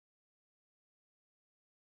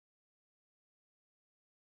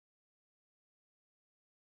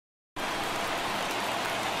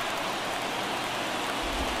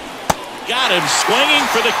Got him swinging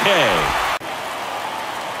for the K.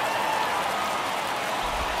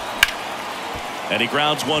 And he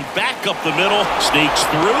grounds one back up the middle, sneaks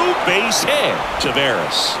through, base hit.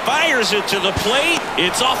 Seires fires it to the plate.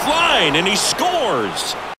 It's offline, and he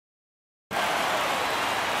scores.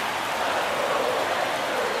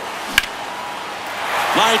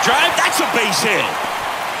 Line drive, that's a base hit.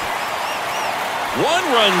 One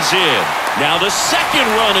run's in. Now the second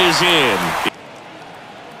run is in.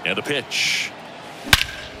 And the pitch.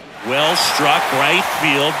 Well struck, right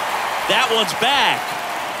field. That one's back.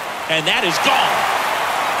 And that is gone.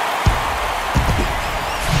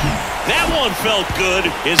 That one felt good.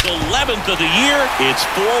 His 11th of the year. It's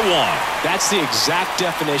 4-1. That's the exact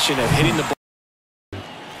definition of hitting the ball.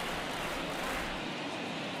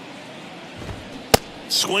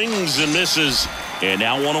 Swings and misses. And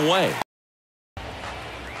now one away.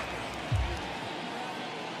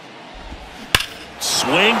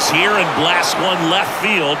 Swings here and blasts one left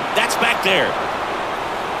field. That's back there.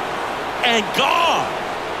 And gone.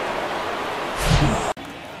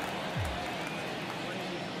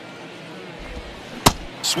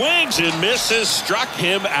 Swings and misses, struck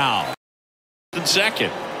him out. In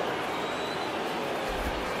second.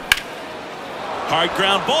 Hard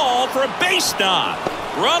ground ball for a base knock.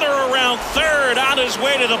 Runner around third on his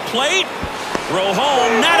way to the plate. Throw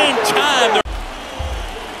home, not in time.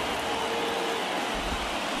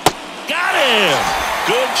 Got him.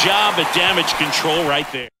 Good job at damage control right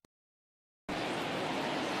there.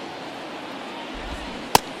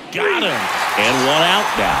 Got him. And one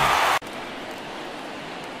out now.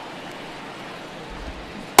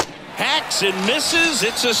 Hacks and misses.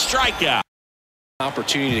 It's a strikeout.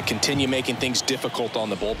 Opportunity to continue making things difficult on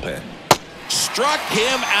the bullpen. Struck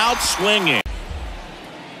him out swinging.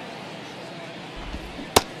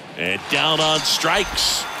 And down on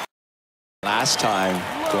strikes. Last time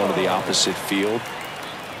going to the opposite field.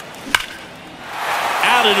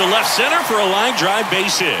 Out into left center for a line drive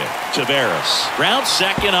base hit. Seires round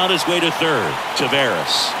second on his way to third.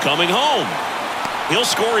 Seires coming home. He'll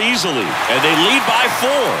score easily, and they lead by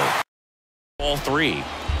 4. All 3.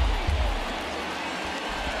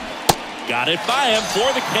 Got it by him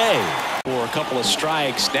for the K. For a couple of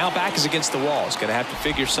strikes. Now back is against the wall. He's going to have to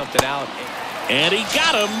figure something out. And he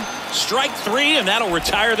got him. Strike 3, and that'll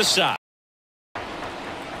retire the side.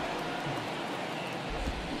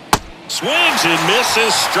 Swings and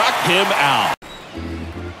misses. Struck him out.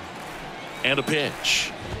 And a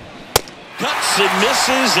pitch. Cuts and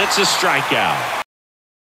misses. It's a strikeout.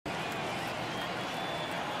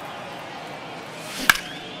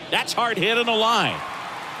 That's hard hit in the line.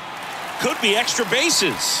 Could be extra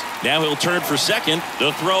bases. Now he'll turn for second.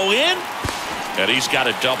 The throw in. And he's got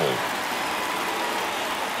a double.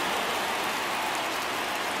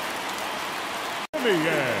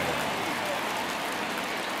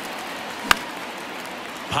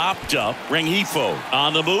 Popped up. Rengifo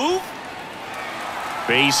on the move.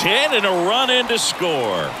 Base hit and a run in to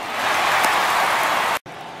score.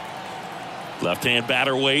 Left-hand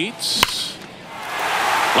batter waits.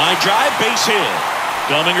 Line drive, base hit.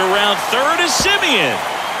 Coming around third is Simeon.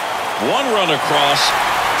 One run across.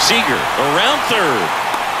 Seager around third.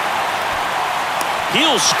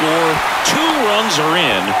 He'll score. 2 runs are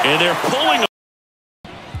in, and they're pulling.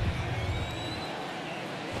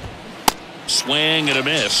 Swing and a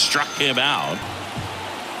miss. Struck him out.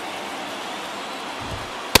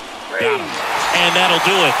 Got him. And that'll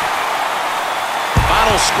do it.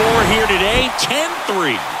 Final score here today,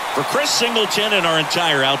 10-3. For Chris Singleton and our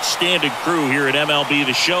entire outstanding crew here at MLB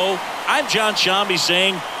The Show, I'm John Shambi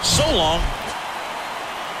saying so long.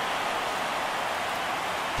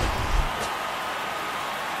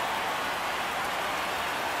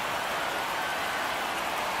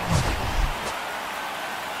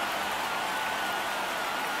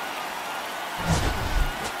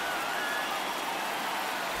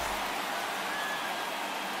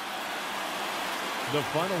 The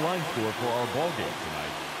final line score for our ball game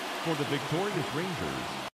tonight for the victorious Rangers.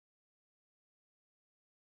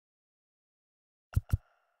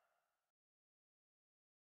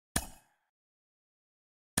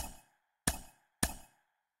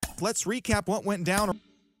 Let's recap what went down.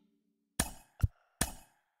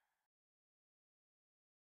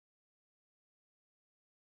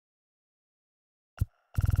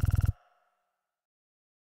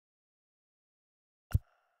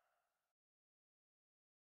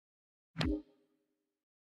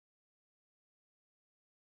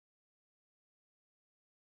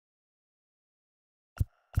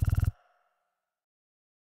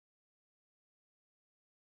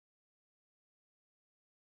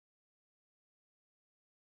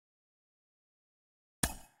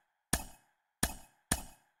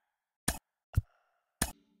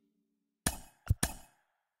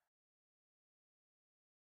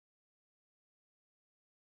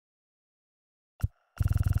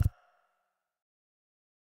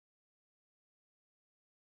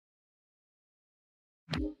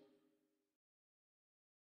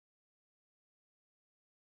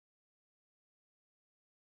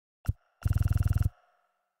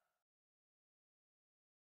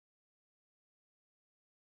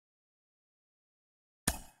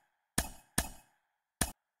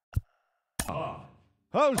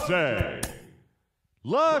 Jose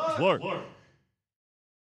Leclerc.